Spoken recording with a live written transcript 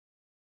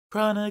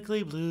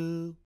Chronically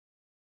Blue.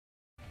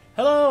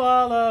 Hello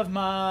all of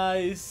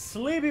my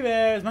sleepy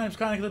bears, my name's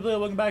Chronically Blue,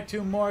 welcome back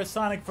to more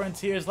Sonic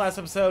Frontiers. Last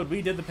episode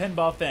we did the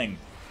pinball thing.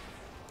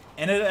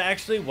 And it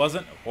actually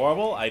wasn't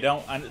horrible.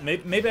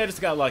 Maybe I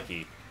just got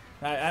lucky.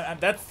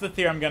 That's the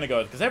theory I'm gonna go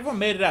with, because everyone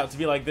made it out to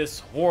be like this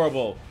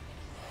horrible,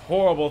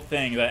 horrible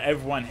thing that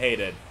everyone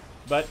hated.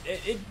 But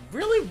it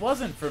really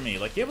wasn't for me.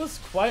 Like, it was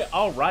quite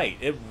alright.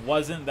 It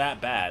wasn't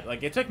that bad.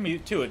 Like, it took me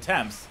 2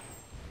 attempts.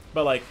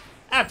 But like,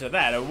 after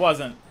that, it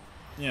wasn't,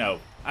 you know,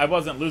 I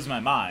wasn't losing my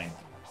mind.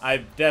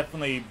 I've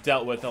definitely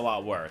dealt with a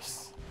lot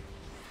worse.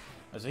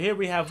 So here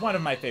we have one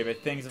of my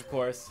favorite things, of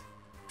course.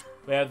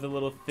 We have the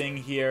little thing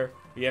here.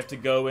 We have to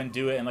go and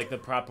do it in like the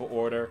proper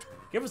order.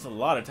 Give us a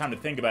lot of time to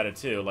think about it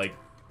too. Like,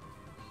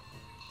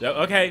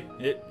 okay,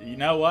 you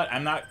know what?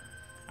 I'm not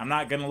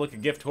gonna look a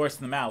gift horse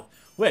in the mouth.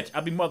 Which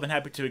I'll be more than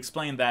happy to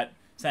explain that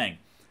saying.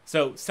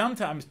 So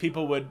sometimes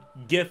people would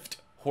gift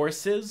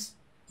horses,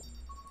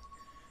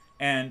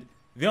 and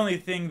the only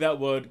thing that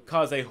would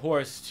cause a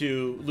horse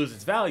to lose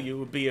its value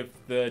would be if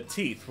the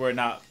teeth were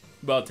not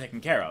well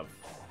taken care of.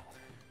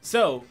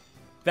 So,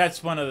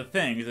 that's one of the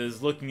things,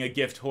 is looking a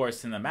gift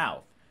horse in the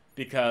mouth.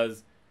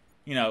 Because,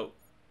 you know,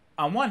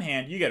 on one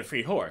hand, you get a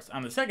free horse.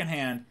 On the second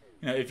hand,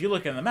 you know, if you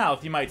look in the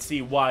mouth, you might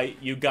see why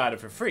you got it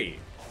for free.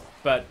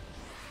 But,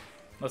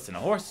 listen, a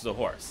horse is a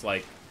horse.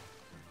 Like,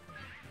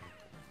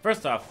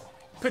 first off,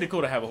 pretty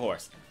cool to have a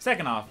horse.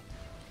 Second off,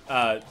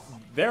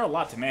 they're a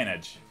lot to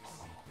manage.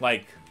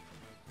 Like,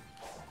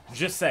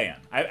 just saying.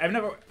 I've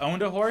never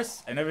owned a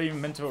horse. I've never even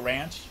been to a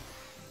ranch.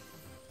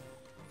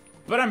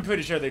 But I'm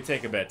pretty sure they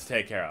take a bit to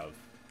take care of.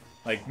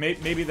 Like,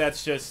 maybe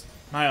that's just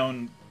my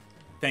own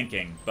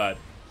thinking, but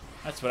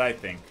that's what I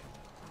think.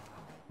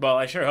 Well,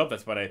 I sure hope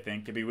that's what I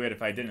think. It'd be weird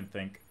if I didn't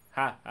think.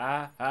 Ha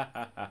ha ha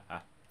ha ha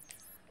ha.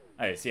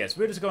 Alright, so yes,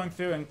 we're just going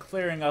through and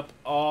clearing up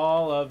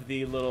all of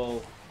the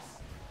little...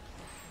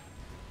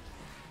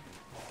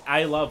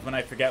 I love when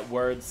I forget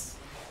words.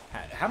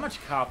 How much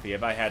coffee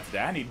have I had today?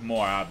 I need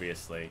more,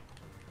 obviously.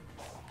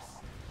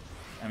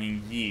 I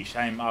mean, yeesh.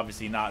 I'm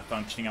obviously not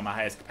functioning at my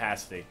highest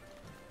capacity.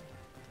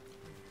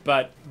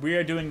 But we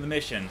are doing the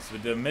missions.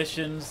 With the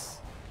missions,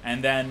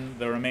 and then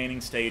the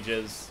remaining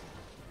stages.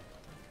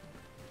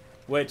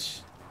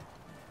 Which,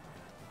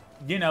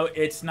 you know,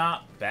 it's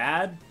not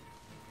bad.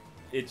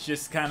 It's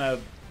just kind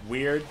of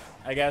weird,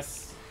 I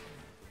guess.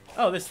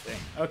 Oh, this thing.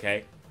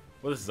 Okay.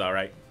 Well, this is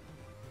alright.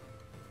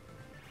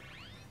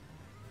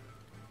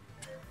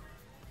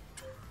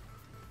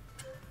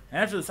 And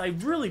after this, I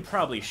really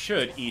probably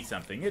should eat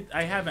something.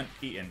 I haven't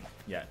eaten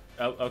yet.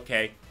 Oh,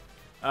 okay.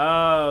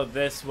 Oh,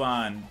 this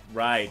one.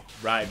 Right.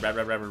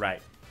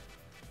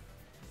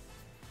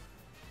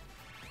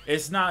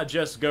 It's not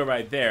just go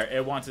right there.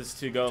 It wants us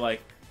to go,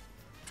 like,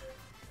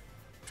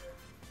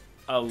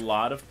 a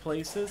lot of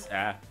places.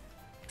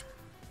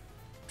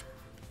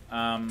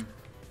 I'm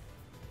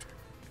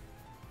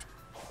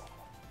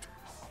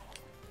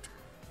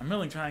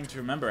really trying to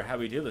remember how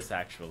we do this,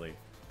 actually.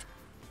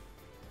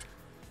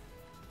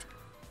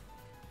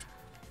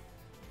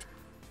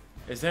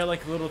 Is there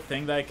like a little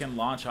thing that I can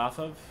launch off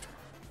of?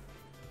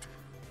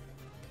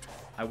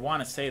 I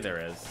want to say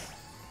there is.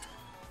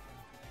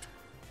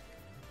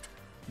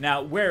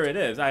 Now, where it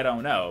is, I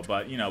don't know,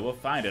 but, you know, we'll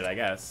find it, I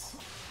guess.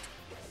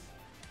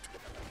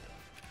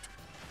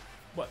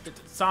 What?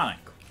 Sonic,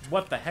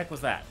 what the heck was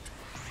that?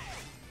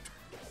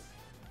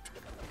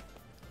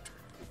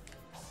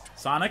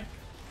 Sonic,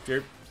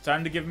 you're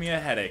starting to give me a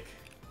headache.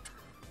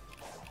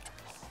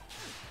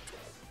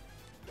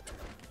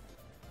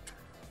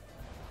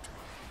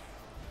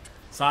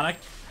 Sonic,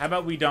 how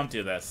about we don't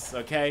do this,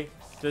 okay?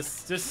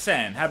 Just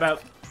saying, how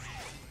about...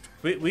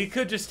 We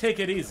could just take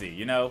it easy,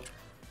 you know?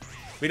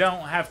 We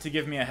don't have to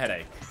give me a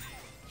headache.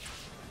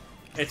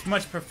 It's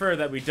much preferred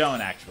that we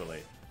don't,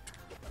 actually.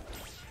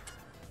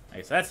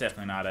 Okay, so that's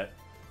definitely not it.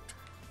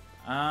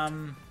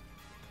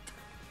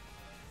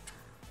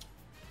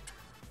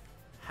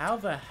 How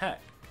the heck?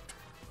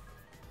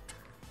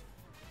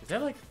 Is there,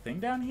 like, a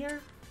thing down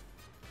here?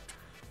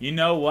 You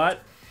know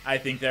what? I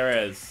think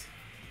there is.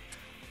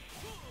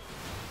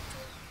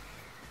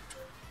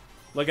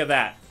 Look at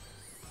that.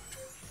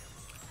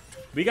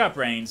 We got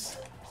brains.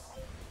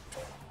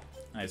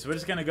 Alright, so we're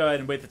just gonna go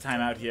ahead and wait the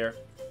time out here.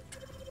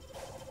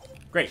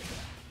 Great.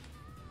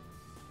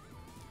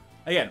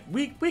 Again,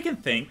 we can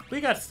think.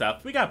 We got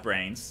stuff. We got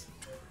brains.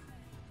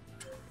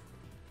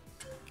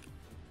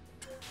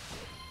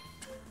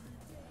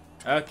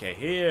 Okay,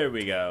 here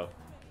we go.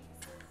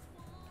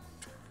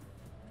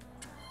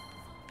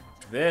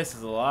 This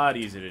is a lot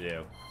easier to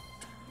do.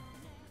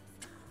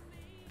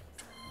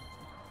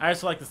 I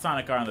just like the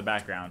Sonic R in the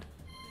background.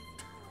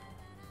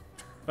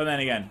 But then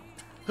again,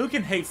 who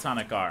can hate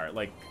Sonic R?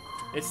 Like,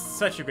 it's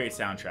such a great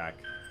soundtrack.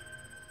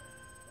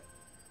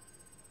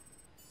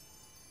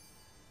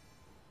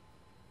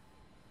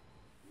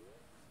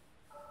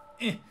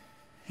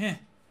 Hey,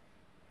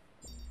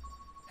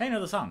 know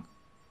the song.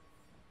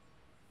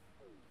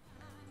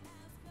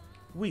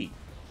 We.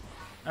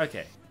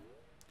 Okay.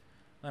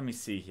 Let me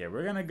see here.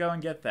 We're gonna go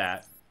and get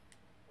that.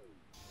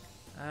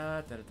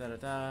 Ah,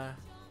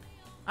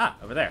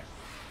 over there.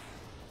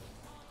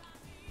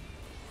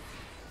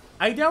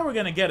 I doubt we're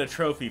gonna get a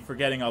trophy for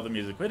getting all the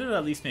music, but it'll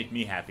at least make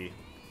me happy.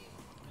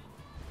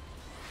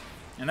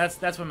 And that's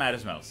what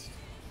matters most.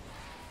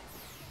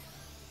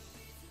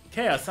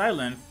 Chaos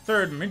Island,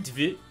 third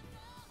Mintvit.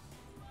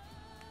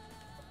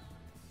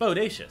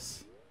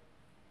 Bodacious.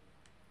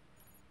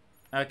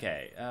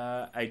 Okay,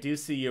 I do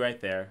see you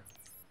right there.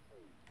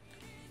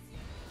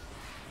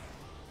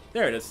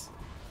 There it is.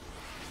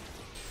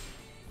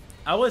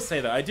 I always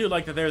say though, I do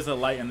like that there's a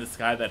light in the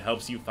sky that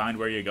helps you find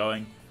where you're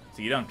going,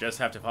 so you don't just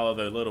have to follow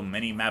the little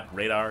mini-map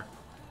radar.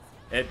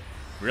 It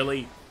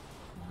really,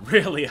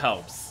 really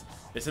helps.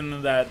 It's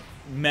something that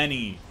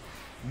many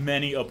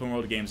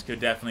open-world games could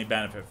definitely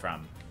benefit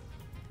from.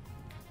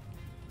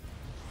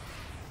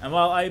 And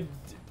while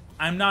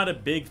I'm not a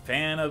big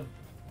fan of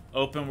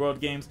open-world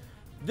games,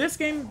 this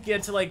game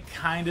gets like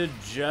kind of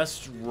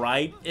just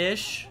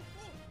right-ish.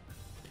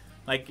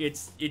 Like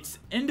it's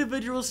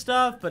individual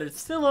stuff, but it's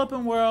still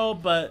open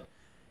world, but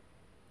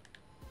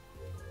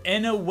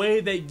in a way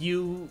that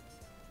you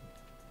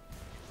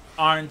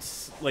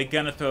aren't like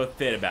gonna throw a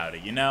fit about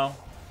it, you know?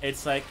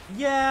 It's like,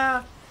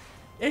 yeah,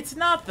 it's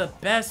not the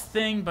best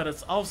thing, but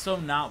it's also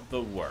not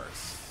the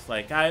worst.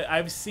 Like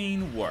I've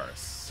seen worse,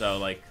 so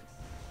like,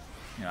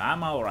 you know,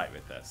 I'm all right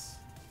with this.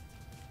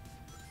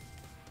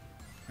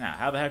 Now,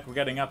 how the heck we're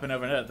getting up and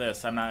over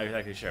this, I'm not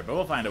exactly sure, but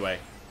we'll find a way.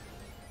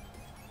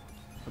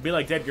 It'll be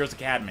like Dead Girls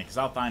Academy, because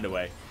I'll find a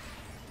way.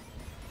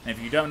 And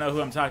if you don't know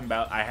who I'm talking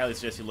about, I highly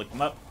suggest you look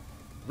them up.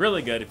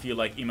 Really good if you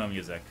like emo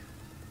music.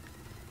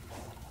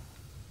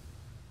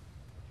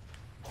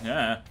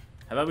 Yeah.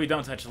 How about we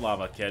don't touch the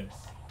lava, kid?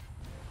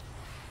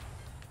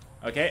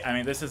 Okay, I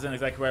mean, this isn't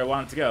exactly where I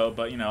want it to go,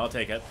 but, you know, I'll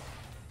take it.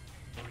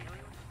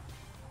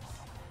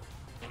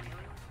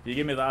 If you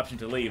give me the option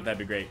to leave, that'd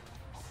be great.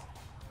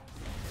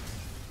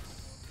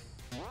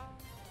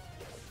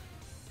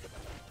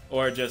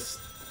 Or just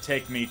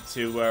take me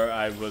to where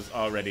I was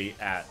already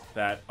at.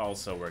 That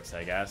also works,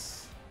 I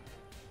guess.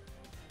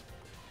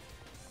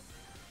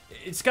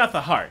 It's got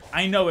the heart.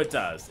 I know it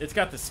does. It's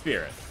got the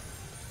spirit.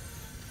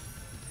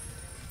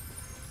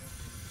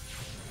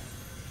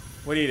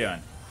 What are you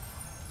doing?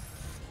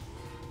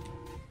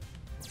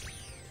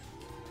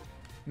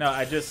 No,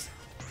 I just...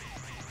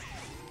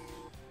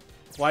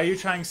 Why are you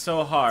trying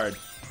so hard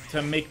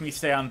to make me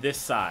stay on this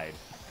side?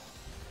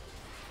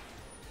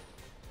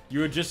 You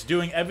were just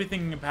doing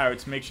everything in your power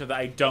to make sure that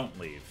I don't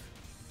leave.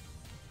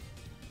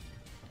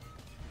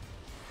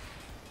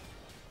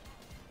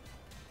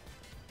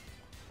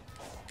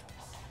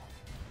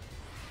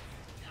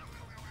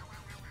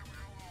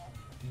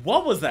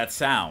 What was that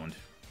sound?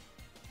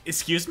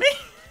 Excuse me?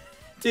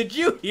 Did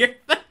you hear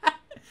that?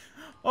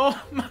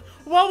 Oh my,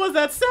 what was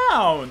that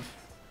sound?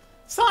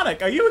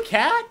 Sonic, are you a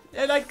cat?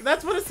 Like,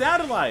 that's what it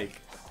sounded like.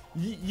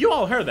 You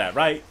all heard that,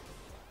 right?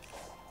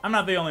 I'm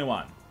not the only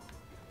one.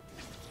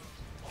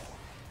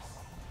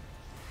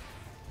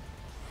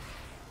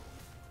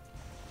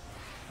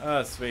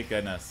 Oh, sweet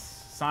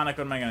goodness. Sonic,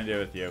 what am I going to do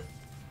with you?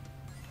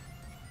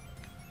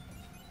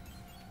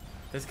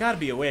 There's got to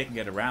be a way I can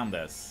get around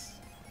this.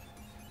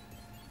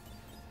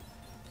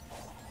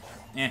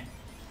 Eh.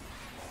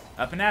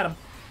 Up and at him.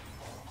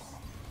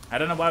 I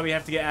don't know why we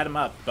have to get at him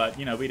up, but,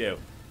 you know, we do.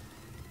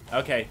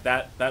 Okay,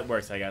 that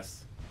works, I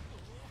guess.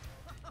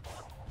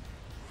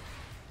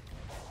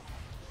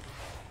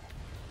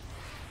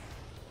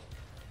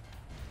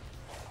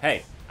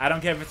 Hey, I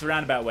don't care if it's a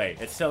roundabout way.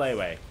 It's still a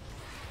way.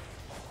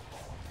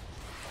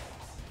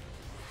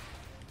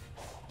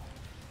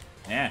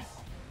 Yeah.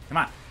 Come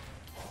on.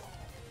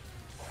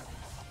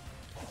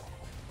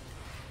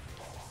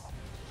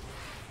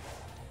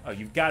 Oh,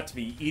 you've got to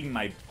be eating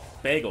my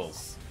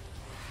bagels.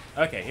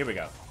 Okay, here we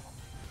go.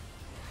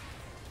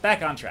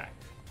 Back on track.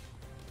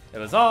 It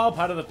was all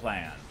part of the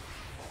plan.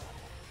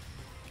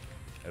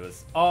 It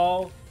was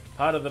all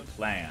part of the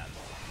plan.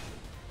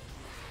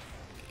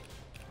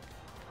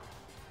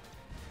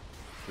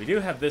 We do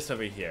have this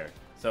over here,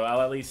 so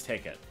I'll at least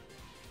take it.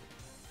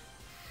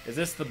 Is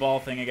this the ball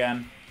thing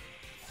again?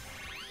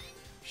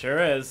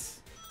 Sure is.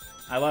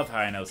 I love how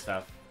I know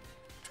stuff.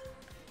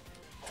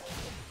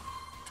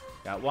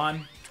 Got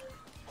one.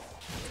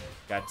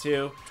 Got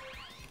two.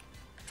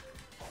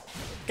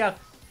 Got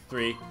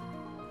three.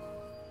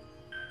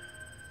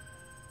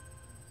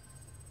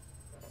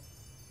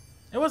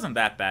 It wasn't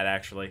that bad,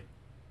 actually.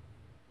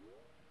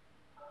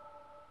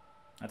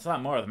 That's a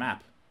lot more of the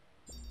map.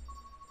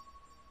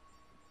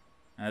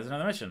 And there's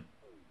another mission.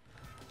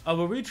 Oh,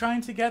 were we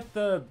trying to get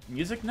the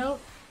music note?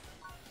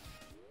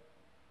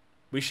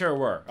 We sure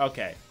were.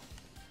 Okay.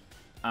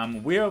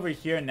 We're over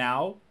here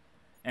now,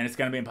 and it's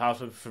going to be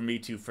impossible for me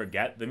to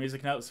forget the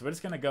music note, so we're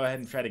just going to go ahead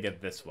and try to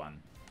get this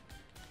one.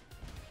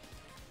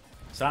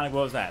 Sonic,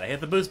 what was that? I hit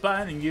the boost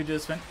button, and you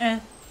just went, eh.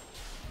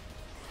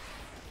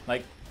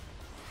 Like,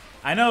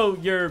 I know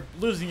you're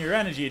losing your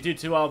energy due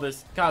to all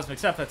this cosmic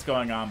stuff that's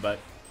going on, but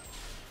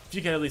if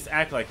you could at least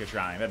act like you're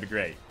trying, that'd be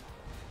great.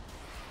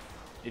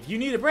 If you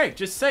need a break,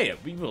 just say it.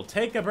 We will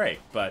take a break,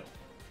 but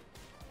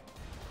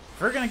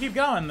we're gonna keep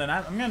going, then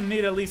I'm gonna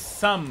need at least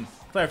some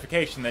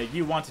clarification that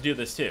you want to do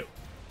this too.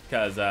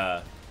 Because,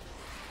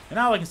 you're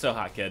not looking so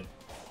hot, kid.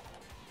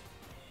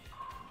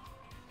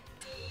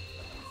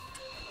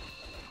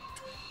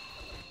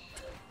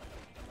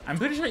 I'm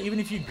pretty sure even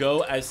if you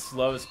go as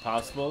slow as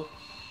possible,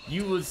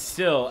 you would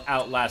still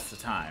outlast the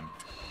time.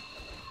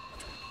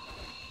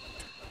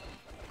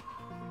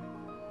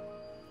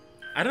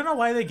 I don't know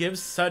why they give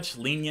such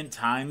lenient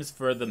times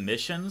for the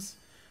missions,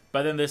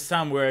 but then there's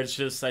some where it's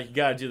just like, you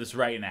gotta do this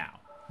right now.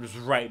 Just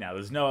right now.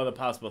 There's no other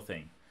possible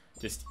thing.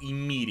 Just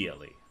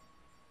immediately.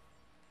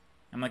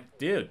 I'm like,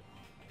 dude.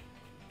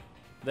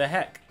 The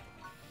heck?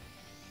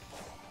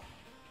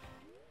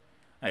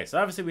 Okay, so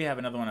obviously we have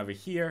another one over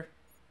here.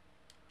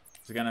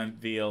 It's gonna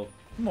reveal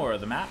more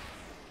of the map.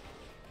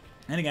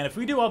 And again, if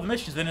we do all the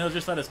missions, then it'll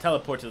just let us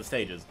teleport to the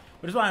stages.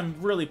 Which is why I'm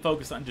really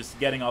focused on just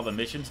getting all the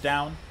missions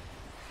down.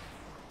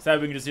 So that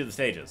we can just do the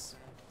stages.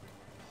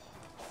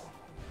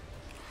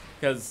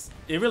 Because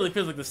it really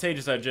feels like the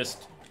stages are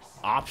just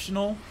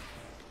optional.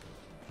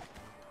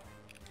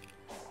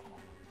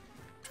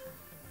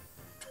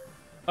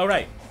 Oh,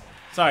 right.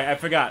 Sorry, I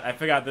forgot. I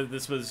forgot that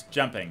this was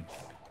jumping.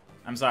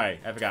 I'm sorry,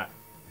 I forgot.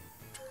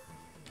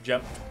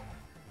 Jump.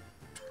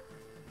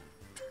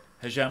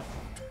 Jump.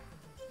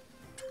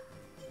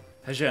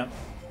 Jump.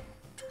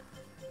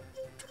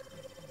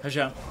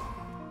 Jump.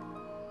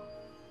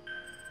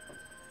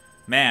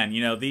 Man,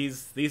 you know,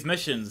 these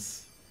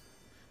missions,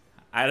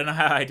 I don't know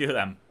how I do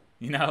them,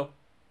 you know?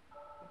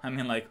 I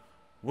mean, like,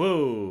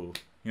 whoa.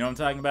 You know what I'm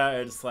talking about?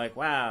 It's like,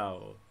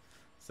 wow.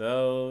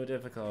 So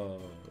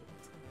difficult.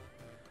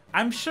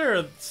 I'm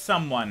sure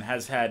someone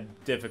has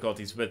had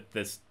difficulties with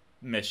this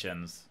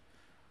missions.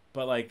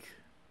 But, like,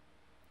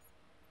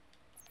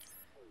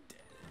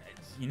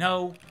 you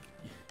know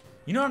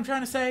what I'm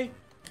trying to say?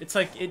 It's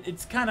like,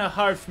 it's kind of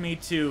hard for me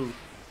to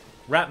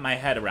wrap my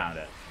head around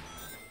it.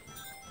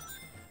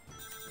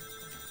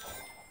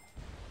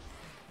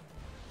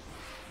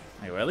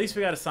 Anyway, at least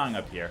we got a song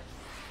up here.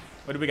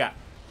 What do we got?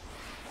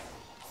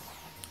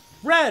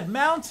 Red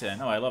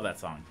Mountain! Oh, I love that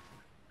song.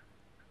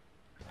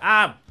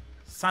 Ah,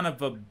 son of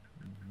a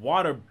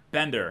water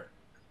bender.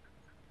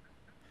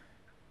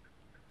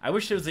 I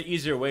wish there was an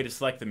easier way to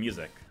select the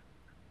music.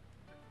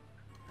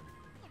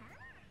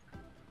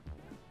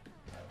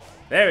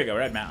 There we go,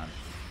 Red Mountain.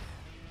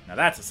 Now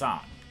that's a song.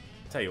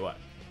 I'll tell you what.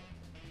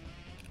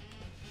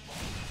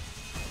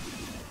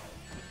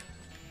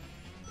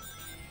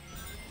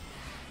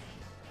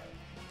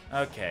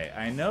 Okay,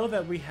 I know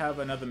that we have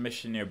another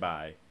mission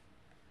nearby.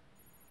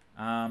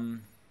 Oh,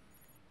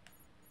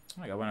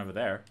 I got one over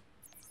there.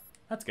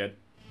 That's good.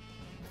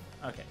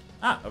 Okay.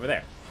 Ah, over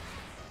there.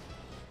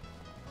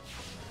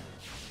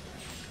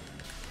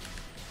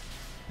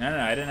 No,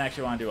 I didn't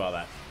actually want to do all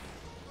that.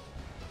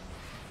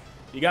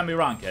 You got me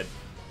wrong, kid.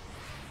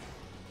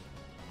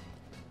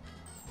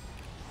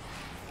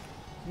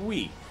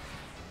 Wee.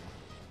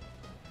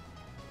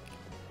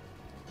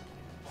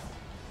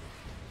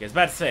 I was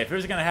about to say, if it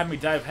was going to have me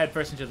dive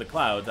headfirst into the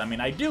clouds, I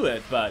mean, I do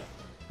it, but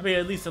I'd be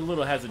at least a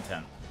little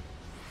hesitant.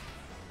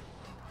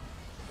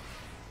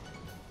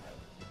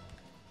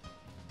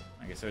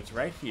 Okay, so it's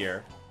right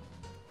here.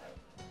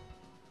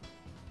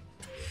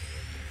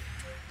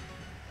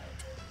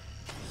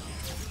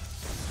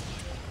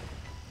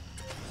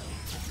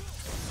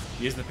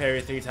 Use the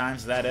parry 3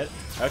 times, is that it?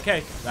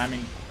 Okay, I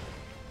mean,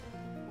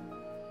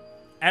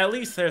 at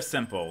least they're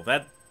simple.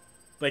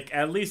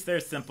 At least they're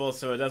simple,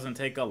 so it doesn't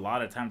take a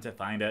lot of time to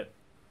find it.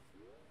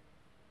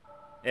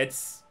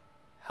 It's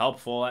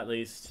helpful, at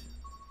least.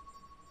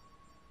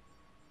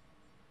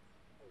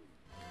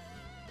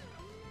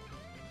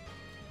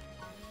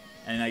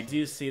 And I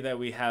do see that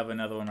we have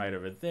another one right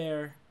over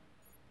there.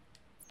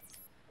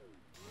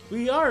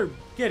 We are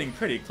getting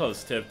pretty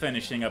close to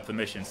finishing up the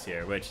missions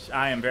here, which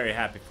I am very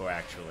happy for,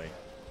 actually.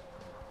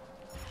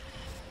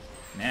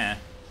 Nah.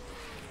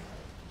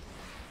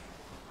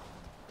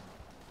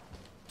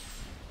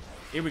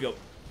 Here we go.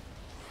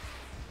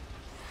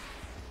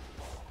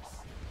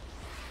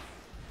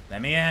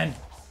 Let me in!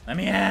 Let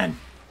me in!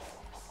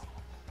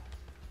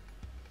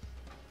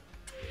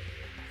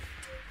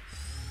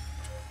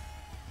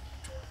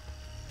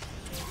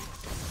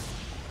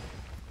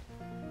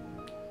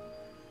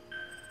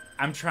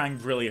 I'm trying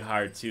really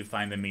hard to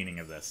find the meaning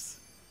of this.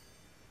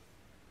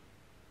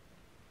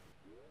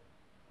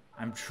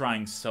 I'm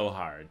trying so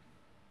hard.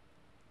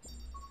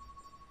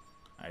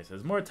 Alright, so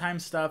there's more time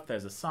stuff.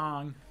 There's a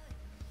song.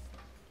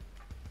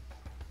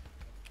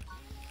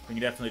 We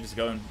can definitely just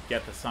go and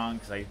get the song,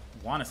 because I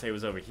want to say it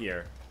was over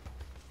here.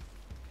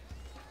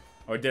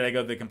 Or did I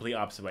go the complete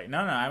opposite way? No,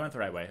 I went the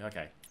right way.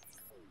 Okay.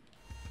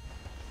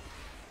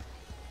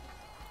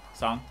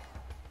 Song.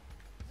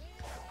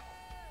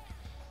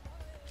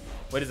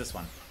 What is this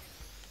one?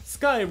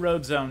 Sky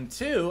Road Zone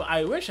 2?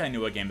 I wish I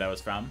knew what game that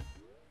was from.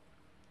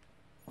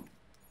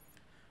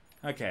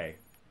 Okay.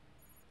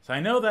 So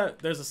I know that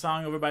there's a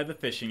song over by the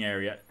fishing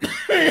area.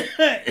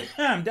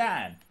 I'm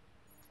dying.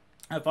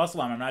 False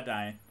alarm, I'm not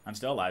dying. I'm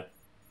still alive.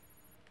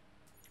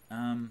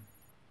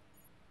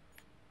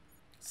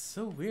 It's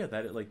so weird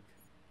that it, like,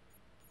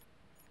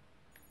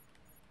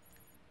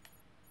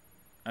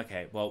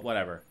 Okay, well,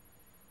 whatever.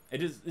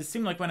 It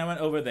seemed like when I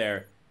went over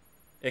there,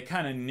 it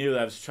kind of knew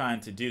I was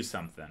trying to do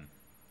something.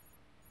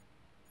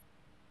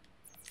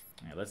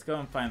 Alright, let's go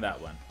and find that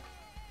one.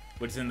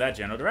 Which is in that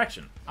general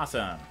direction.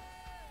 Awesome.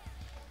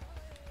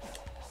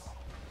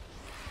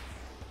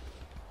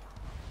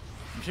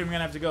 I'm sure we're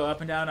gonna have to go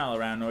up and down all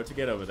around in order to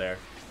get over there.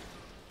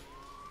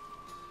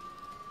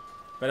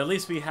 But at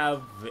least we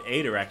have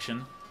a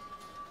direction.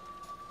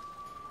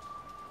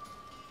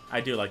 I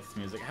do like this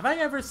music. Have I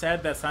ever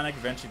said that Sonic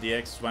Adventure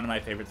DX is one of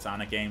my favorite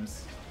Sonic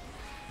games?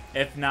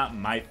 If not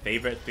my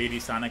favorite 3D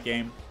Sonic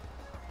game?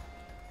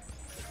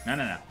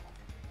 No.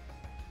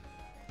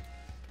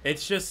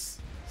 It's just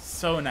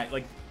so nice.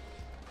 Like,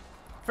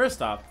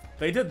 first off,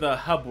 they did the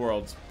hub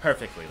worlds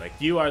perfectly. Like,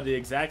 you are the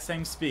exact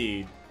same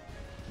speed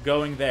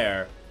going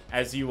there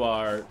as you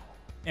are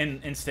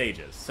in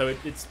stages. So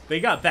they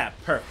got that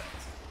perfect.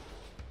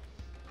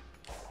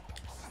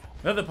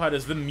 The other part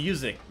is the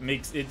music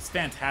it's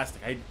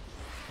fantastic.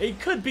 It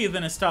could be the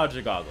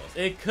nostalgia goggles.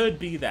 It could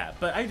be that,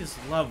 but I just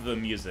love the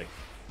music.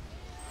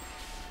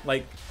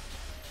 Like,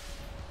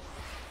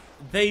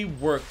 they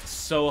worked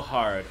so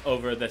hard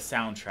over the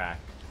soundtrack,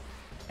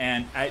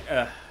 and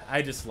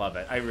I just love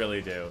it. I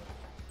really do.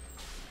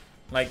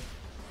 Like,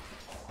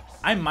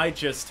 I might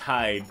just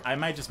make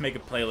a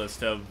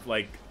playlist of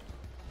like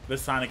the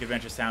Sonic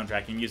Adventure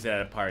soundtrack and use it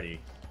at a party.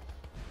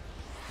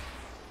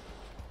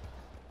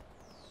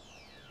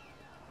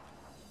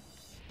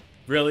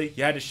 Really?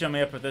 You had to show me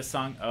up with this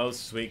song? Oh,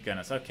 sweet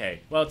goodness. Okay.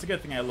 Well, it's a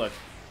good thing I looked.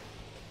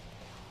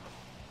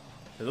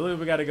 Because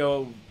we gotta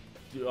go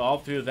all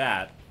through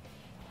that.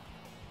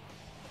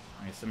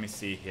 Alright, so let me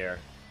see here.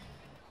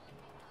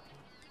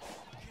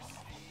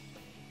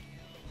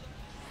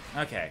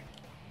 Okay.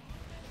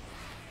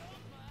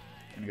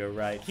 I'm gonna go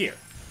right here.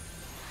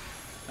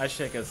 That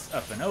should take us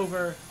up and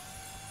over.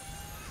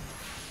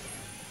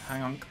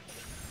 Hang on.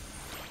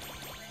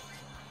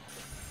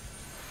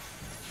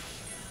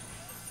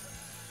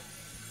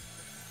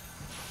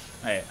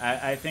 Hey,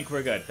 I think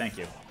we're good. Thank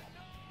you.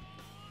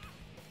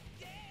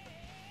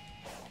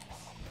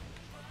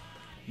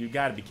 You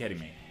gotta be kidding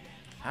me.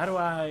 How do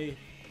I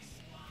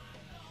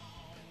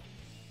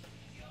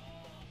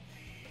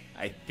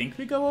think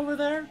we go over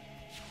there?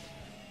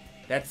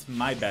 That's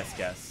my best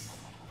guess.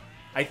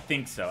 I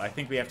think so. I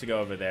think we have to go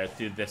over there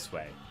through this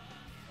way.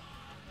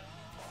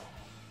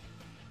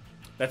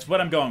 That's what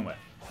I'm going with.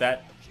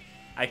 That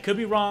I could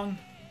be wrong.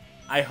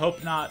 I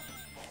hope not.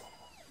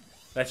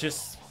 That's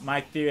just my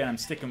theory, and I'm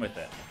sticking with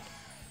it.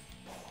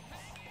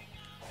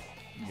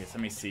 Okay, so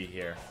let me see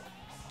here.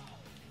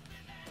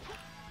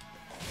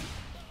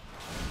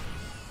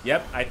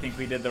 Yep, I think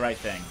we did the right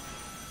thing.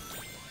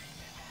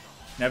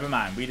 Never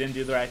mind, we didn't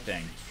do the right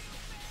thing.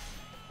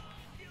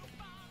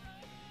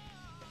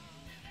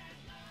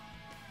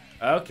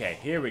 Okay,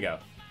 here we go.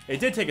 It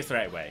did take us the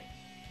right way,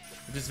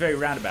 which is very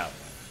roundabout.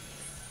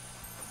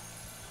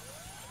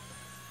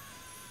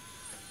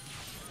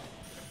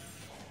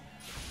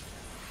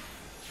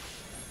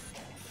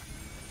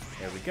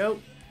 There we go.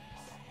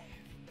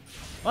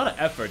 A lot of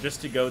effort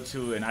just to go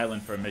to an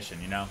island for a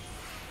mission, you know?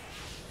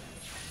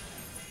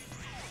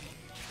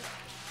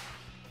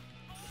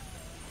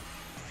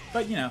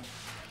 But, you know,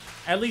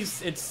 at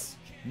least it's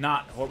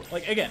not horrible.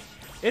 Like, again,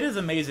 it is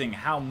amazing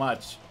how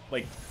much,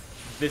 like,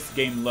 this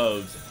game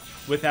loads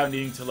without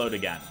needing to load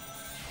again.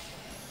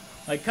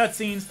 Like,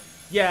 cutscenes,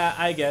 yeah,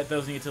 I get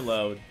those need to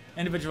load.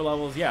 Individual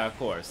levels, yeah, of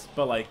course.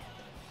 But, like,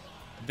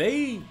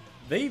 they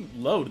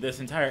load this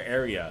entire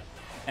area.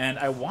 And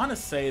I want to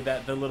say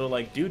that the little,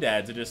 like,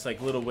 doodads are just,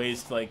 like, little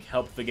ways to, like,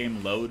 help the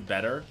game load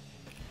better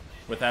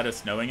without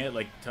us knowing it,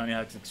 like Tony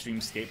Hawk's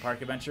Extreme Skate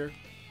Park Adventure.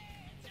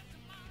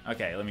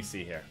 Okay, let me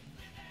see here.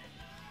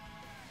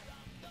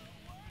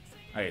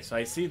 Okay, so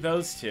I see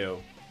those two.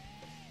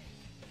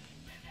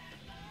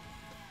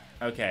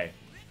 Okay.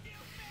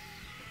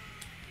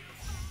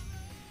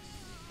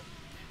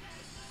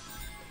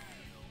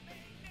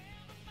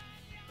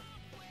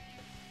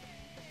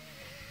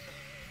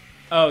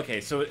 Oh,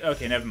 okay, so,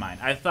 okay, never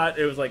mind. I thought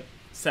it was, like,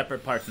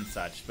 separate parts and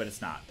such, but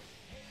it's not.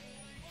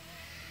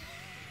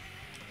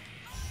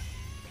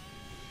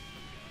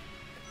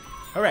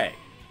 Hooray!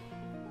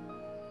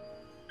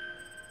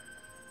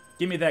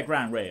 Give me that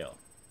ground rail.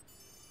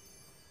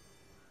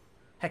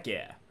 Heck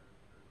yeah.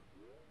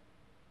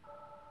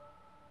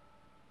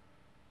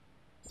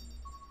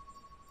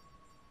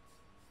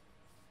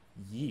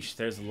 Yeesh,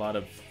 there's a lot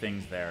of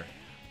things there.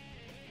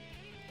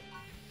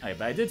 Alright,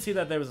 but I did see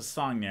that there was a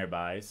song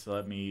nearby, so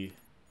let me...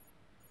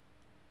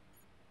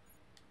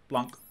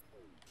 Blunk.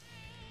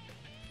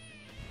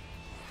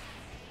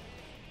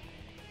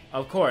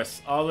 Of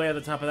course, all the way at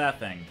the top of that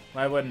thing.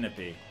 Why wouldn't it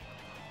be?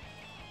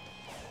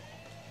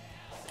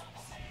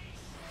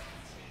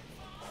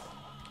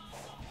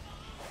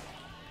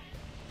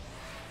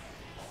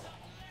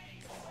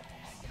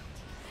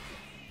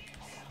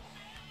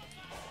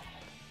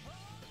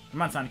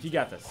 Come on, Sonic, you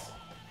got this.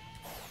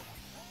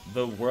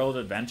 The World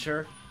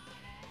Adventure?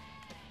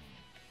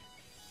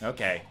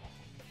 Okay.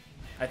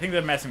 I think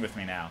they're messing with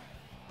me now.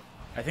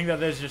 I think that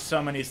there's just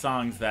so many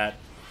songs that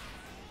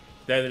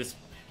They're just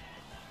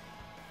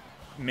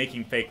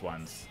making fake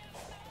ones.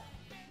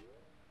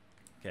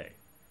 Okay.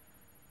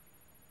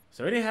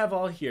 So I already have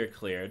all here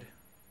cleared.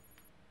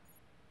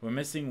 We're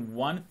missing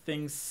one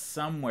thing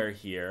somewhere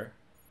here.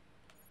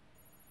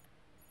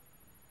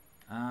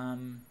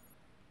 Alright,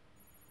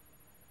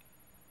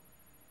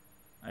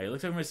 it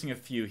looks like we're missing a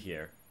few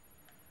here.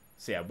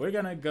 So yeah, we're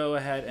gonna go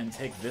ahead and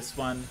take this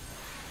one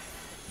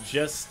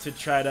just to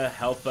try to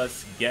help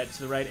us get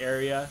to the right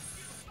area.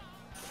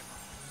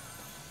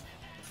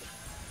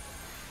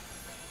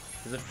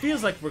 Because it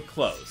feels like we're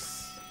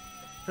close.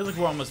 It feels like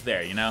we're almost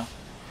there, you know?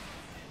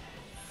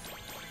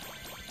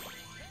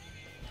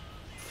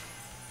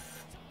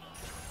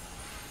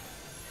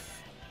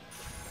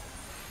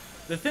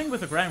 The thing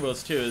with the grind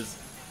wheels too is,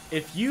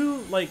 if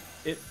you like,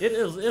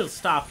 it'll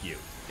stop you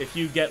if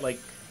you get like,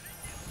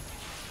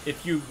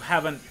 if you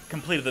haven't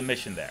completed the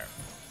mission there.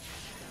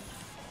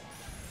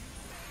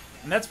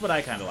 And that's what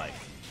I kind of like,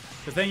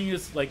 because then you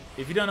just like,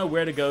 if you don't know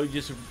where to go, you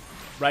just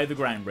ride the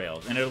grind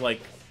rails, and it'll like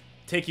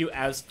take you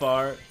as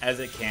far as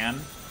it can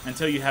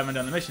until you haven't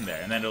done the mission there,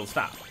 and then it'll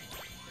stop.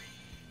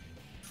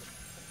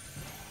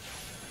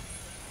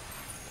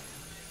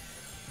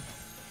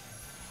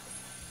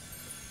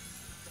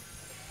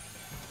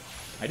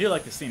 I do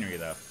like the scenery,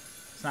 though.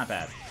 It's not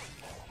bad.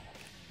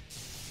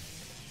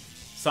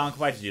 Sonic,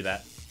 why'd you do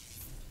that?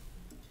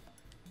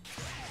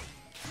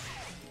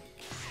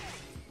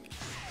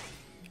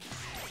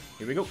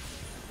 Here we go.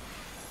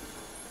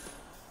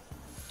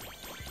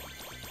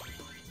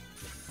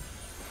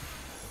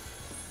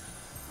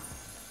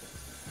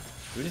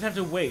 We just have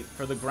to wait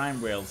for the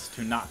grind rails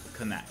to not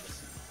connect.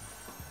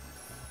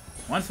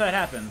 Once that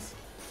happens,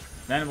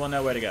 then we'll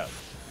know where to go.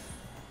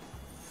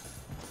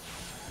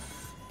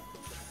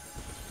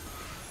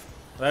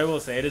 But I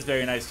will say, it is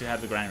very nice to have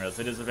the grind rails.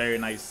 It is a very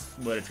nice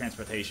mode of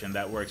transportation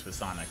that works with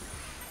Sonic.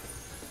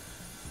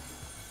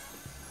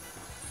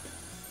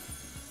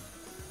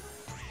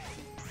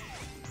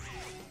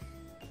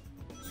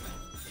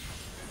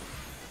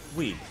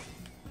 Weed.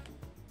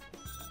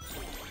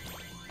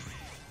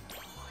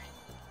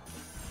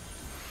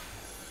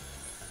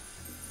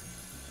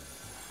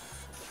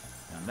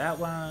 Done that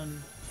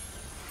one.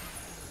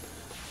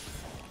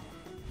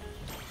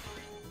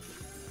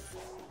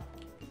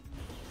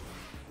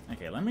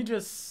 Okay, let me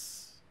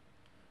just...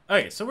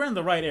 Okay, so we're in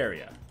the right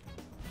area.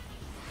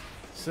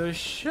 So it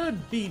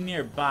should be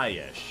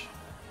nearby-ish.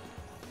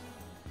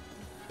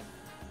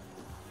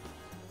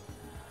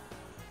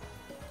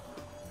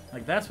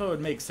 Like, that's what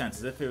would make sense,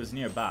 as if it was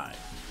nearby.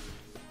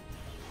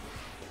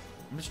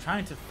 I'm just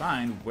trying to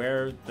find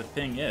where the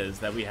thing is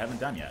that we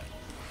haven't done yet.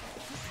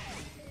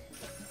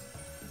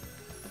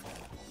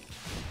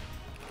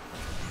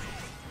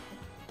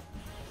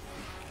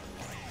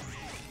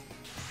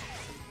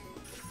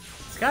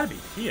 It's gotta be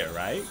here,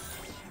 right?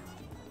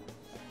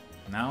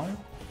 No?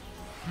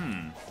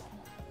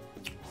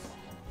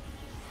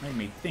 Made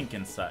me think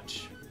and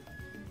such.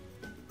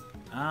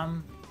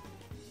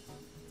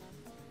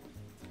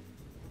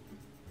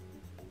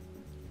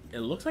 It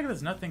looks like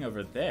there's nothing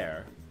over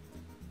there.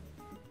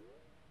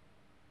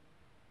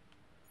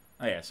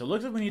 Oh yeah, so it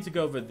looks like we need to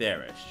go over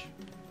there-ish.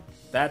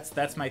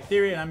 That's my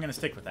theory, and I'm gonna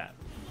stick with that.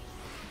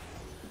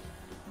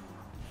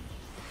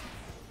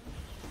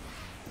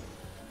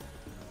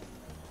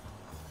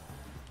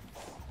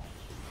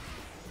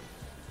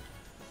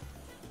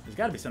 There's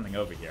gotta be something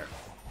over here.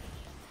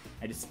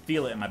 I just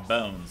feel it in my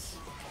bones.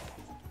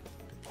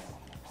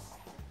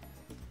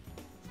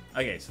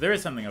 Okay, so there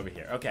is something over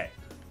here. Okay.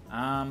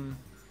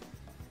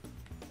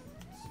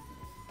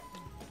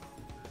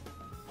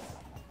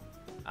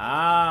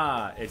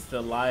 Ah, it's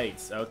the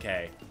lights.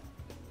 Okay.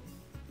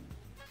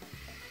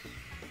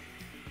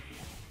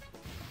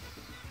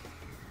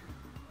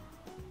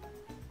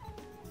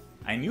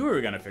 I knew we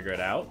were gonna figure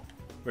it out.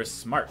 We're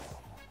smart.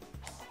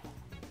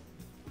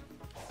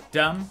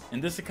 Dumb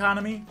in this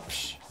economy?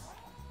 Psh.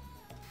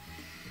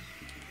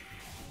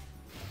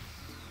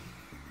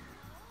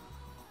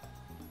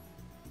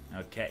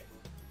 Okay.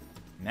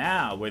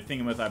 Now we're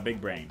thinking with our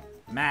big brain.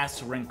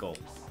 Mass wrinkle.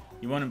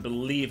 You wouldn't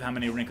believe how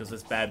many wrinkles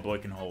this bad boy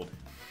can hold.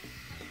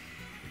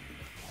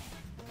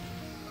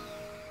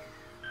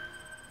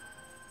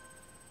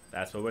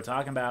 That's what we're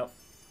talking about.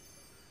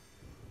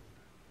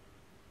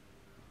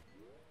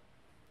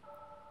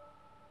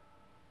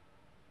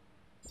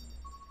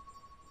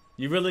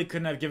 You really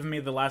couldn't have given me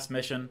the last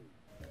mission?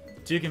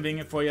 Too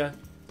convenient for you?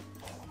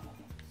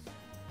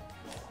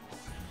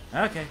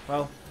 Okay,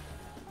 well.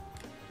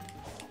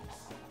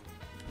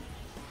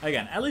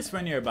 Again, at least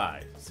we're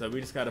nearby, so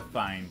we just gotta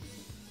find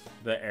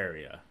the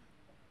area.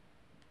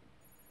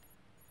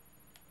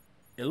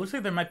 It looks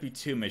like there might be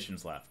 2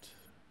 missions left.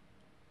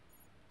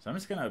 So I'm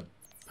just gonna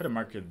put a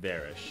marker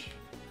there-ish.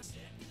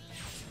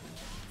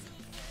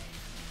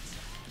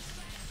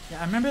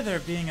 Yeah, I remember there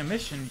being a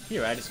mission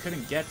here. I just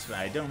couldn't get to it.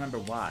 I don't remember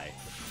why.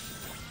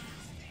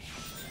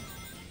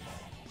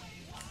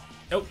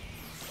 Nope.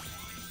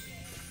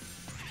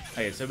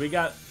 Okay, so we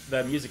got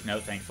the music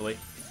note, thankfully.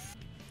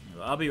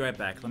 I'll be right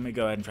back. Let me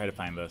go ahead and try to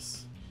find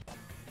this.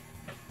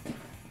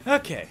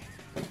 Okay.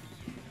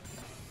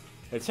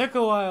 It took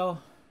a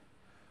while.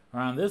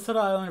 We're on this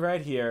little island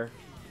right here.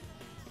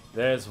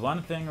 There's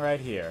one thing right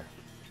here.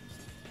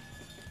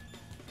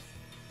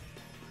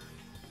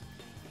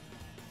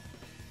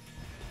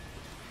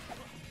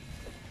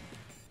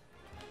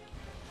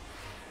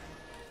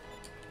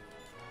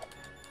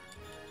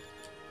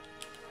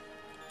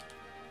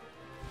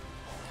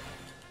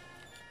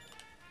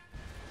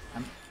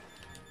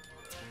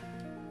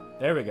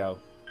 There we go.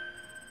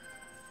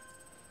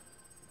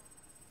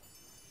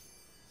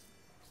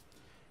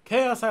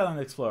 Chaos Island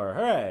Explorer,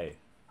 hooray!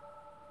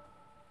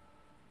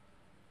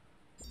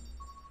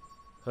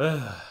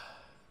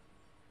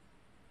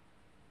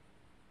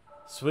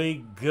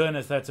 Sweet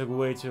goodness, that took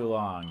way too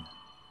long.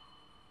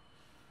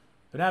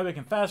 But now we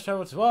can fast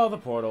travel to all the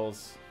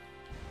portals.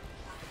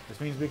 Which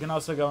means we can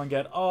also go and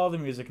get all the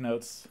music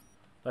notes.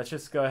 Let's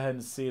just go ahead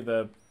and see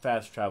the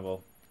fast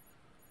travel.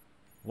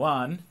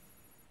 1,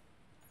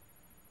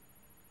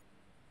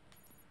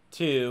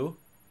 2,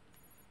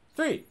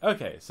 3.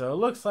 Okay, so it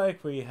looks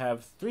like we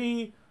have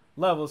 3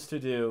 levels to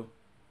do.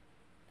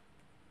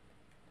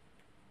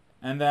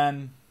 And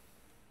then...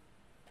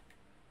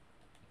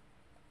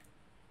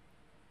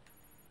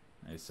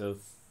 Okay, so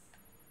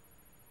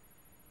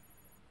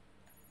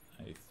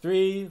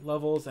 3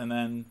 levels and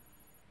then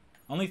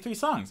only 3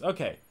 songs.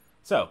 Okay,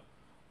 so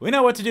we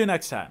know what to do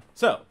next time.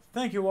 So,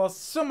 thank you all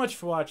so much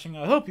for watching.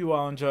 I hope you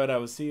all enjoyed. I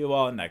will see you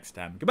all next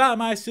time. Goodbye,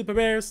 my Super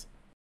Bears!